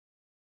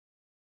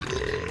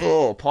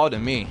Oh,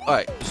 pardon me.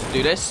 Alright, let's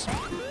do this.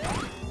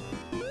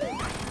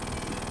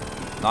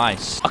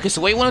 Nice. Okay, so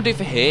what you want to do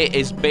for here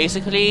is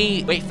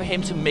basically wait for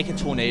him to make a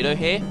tornado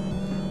here.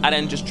 And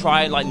then just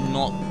try like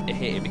not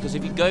hit it. Because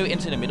if you go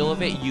into the middle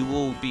of it, you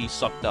will be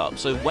sucked up.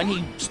 So when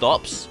he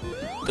stops,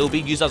 it'll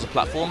be used as a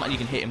platform and you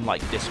can hit him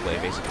like this way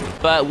basically.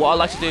 But what I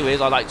like to do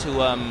is I like to,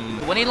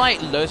 when he like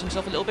lowers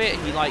himself a little bit,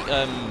 he like,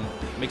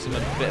 makes him a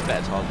bit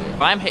better target.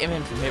 I am hitting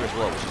him from here as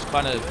well, which is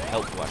kind of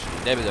helpful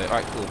actually. There we go.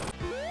 Alright, cool.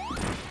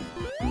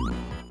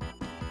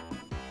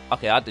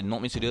 Okay, I did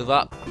not mean to do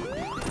that.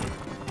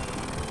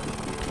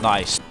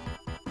 Nice.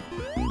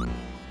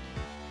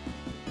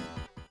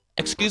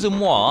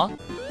 Excusez-moi.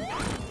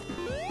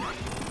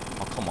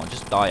 Oh, come on,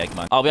 just die,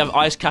 Eggman. Oh, we have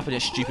Ice Cap and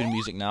its stupid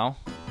music now.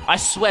 I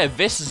swear,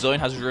 this zone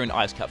has ruined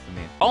Ice Cap for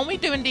me. Aren't we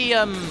doing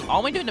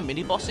the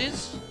mini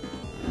bosses?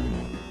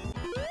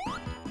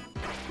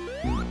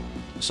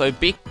 So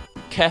be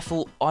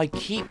careful. I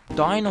keep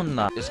dying on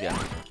that. This guy.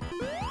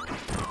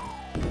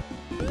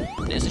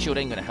 The instant shield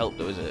ain't gonna help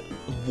though, is it?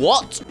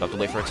 What? I have to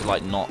wait for it to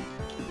like not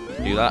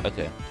do that.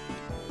 Okay.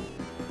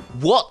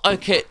 What?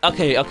 Okay.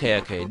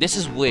 This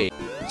is weird.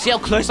 See how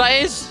close that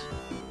is?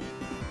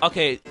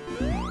 Okay.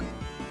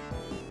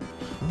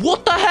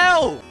 What the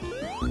hell?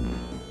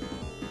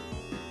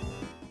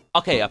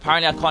 Okay,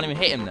 apparently I can't even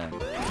hit him then.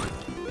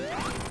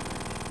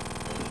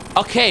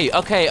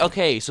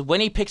 Okay. So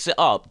when he picks it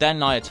up,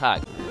 then I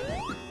attack.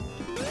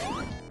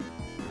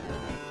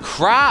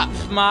 Crap,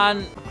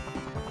 man.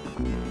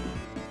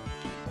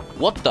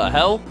 What the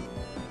hell?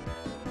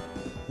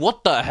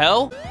 What the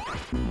hell?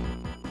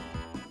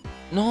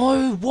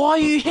 No, why are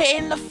you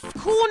hitting the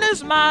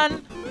corners,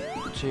 man?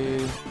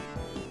 2.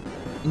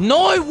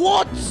 No,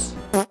 what?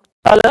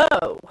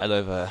 Hello.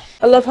 Hello there.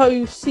 I love how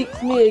you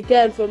seek me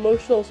again for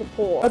emotional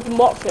support. I've been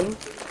watching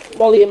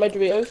while eating my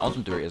Doritos. I want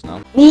some Doritos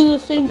now. These are the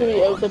same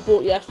Doritos I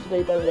bought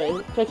yesterday, by the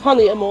way. So I can't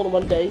eat them all in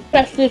one day.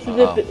 Especially if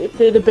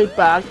they're the big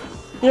bag.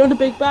 You know the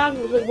big bag?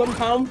 It was like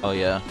 £1. Oh,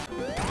 yeah.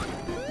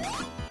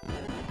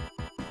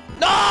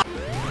 No!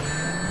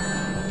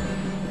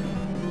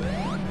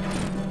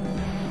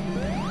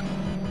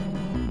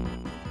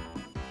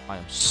 I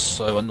am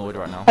so annoyed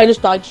right now. I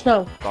just died just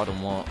now. God,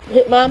 on what?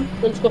 Hitman,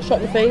 then just got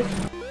shot in the face.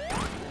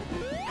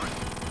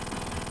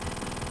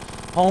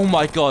 Oh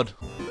my god.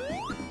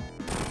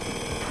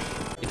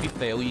 If you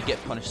fail, you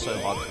get punished so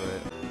hard for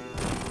it.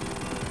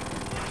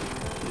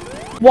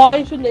 Why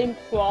is your name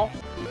Frost?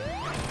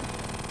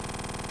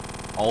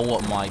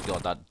 Oh my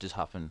god, that just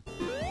happened.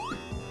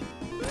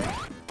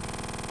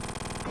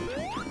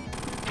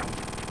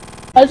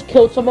 I just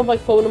killed someone by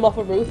throwing him off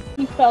a roof.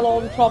 He fell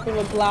on top of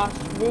a glass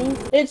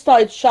roof. It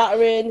started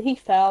shattering. He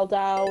fell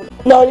down.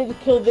 Now I need to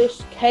kill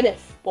this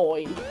Kenneth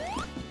boy.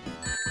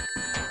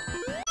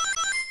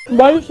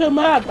 Why are you so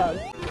mad, man?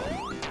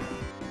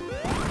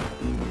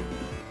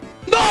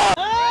 No!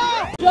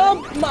 Ah!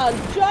 Jump, man!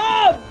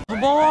 Jump!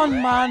 Come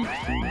on, man!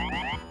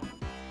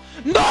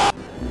 No!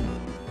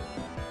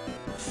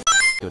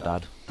 Your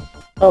dad.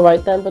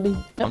 Alright then, buddy.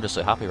 Yep. I'm just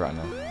so happy right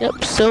now.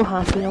 Yep, so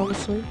happy,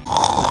 honestly.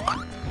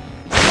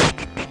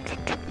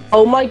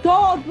 Oh my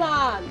god,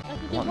 man! I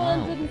could get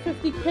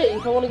 150k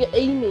if I want to get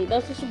Amy.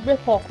 That's just a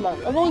rip-off, man.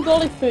 I've only got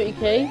like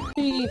 30k.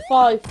 3,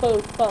 5, 4,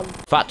 fun.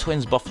 Fat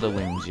Twins Buffalo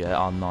Wings, yeah,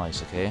 are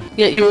nice, okay?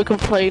 Yeah, you were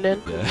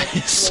complaining. Yeah,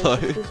 so...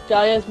 This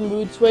guy has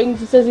mood swings.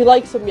 He says he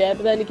likes them, yeah,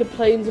 but then he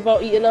complains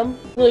about eating them.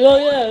 He's like, oh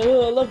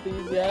yeah, I love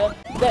these, yeah.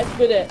 Next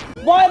minute.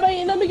 Why am I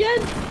eating them again?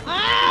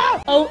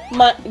 Ah! Oh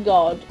my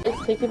god.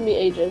 It's taken me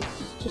ages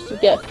just to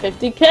get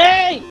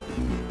 50k!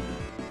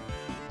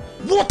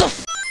 What the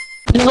f***?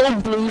 It's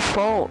all Blue's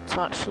fault,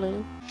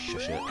 actually.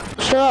 Shush it.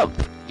 Shut up.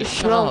 You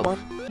shut up.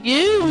 Man.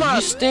 You, man!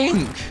 You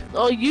stink!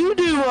 Oh, you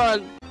do,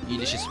 man! You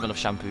literally smell of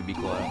shampoo, be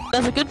quiet.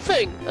 That's a good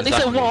thing. At least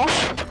I Exactly.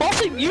 wash.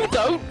 Washing you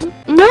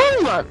don't.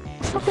 No, man!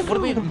 Fucking What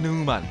do we mean, no,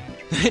 man?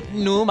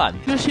 No, man.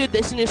 You just hear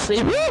this in your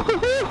sleep.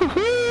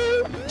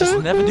 Just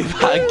never do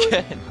that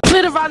again.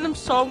 Played a random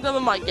song down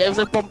the mic. It was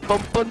like bum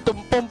bum bum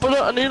bum bum bum,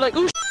 and you're like,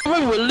 oh my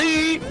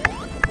Willie.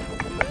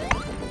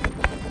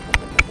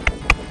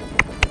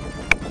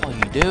 What are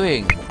you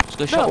doing? Just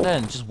go shop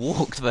then. Just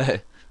walk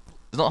there.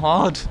 It's not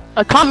hard.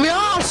 I can't be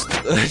asked.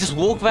 Just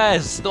walk there.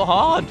 It's not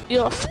hard.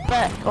 You're a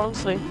spec,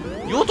 honestly.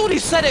 You're the one who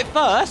said it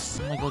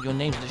first. Oh my god, your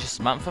name's literally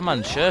Samantha,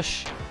 man.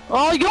 Shush.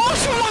 Oh, you're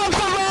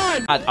Samantha,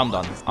 man. I'm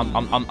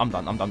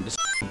done. I'm done. This.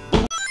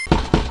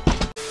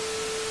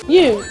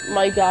 You,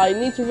 my guy,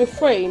 need to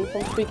refrain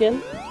from speaking.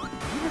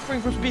 You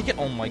refrain from speaking.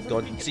 Oh my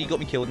god. See, you got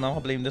me killed now. I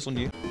blame this on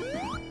you.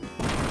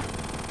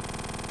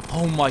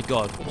 Oh my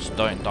god. Just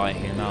don't die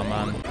here now,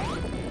 man.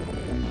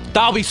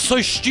 That'll be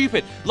so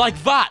stupid.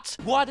 Like that.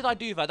 Why did I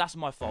do that? That's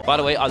my fault. By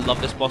the way, I love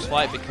this boss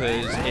fight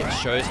because it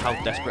shows how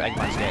desperate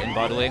Eggman's getting,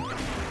 by the way.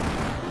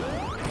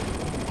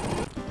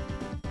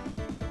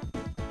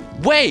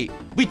 Wait,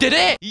 we did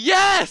it!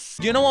 Yes!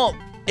 You know what?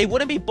 It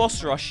wouldn't be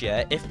boss rush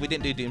yet if we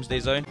didn't do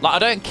Doomsday Zone. Like, I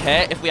don't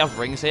care if we have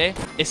rings here.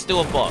 It's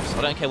still a boss.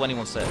 I don't care what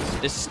anyone says.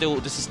 This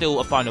is still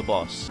a final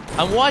boss.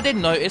 And what I did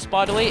notice,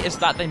 by the way, is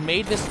that they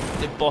made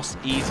the boss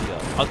easier.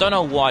 I don't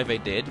know why they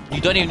did.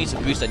 You don't even need to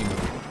boost anymore.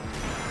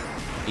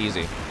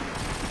 Easy.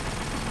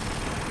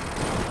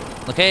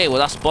 Okay, well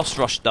that's boss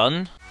rush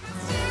done.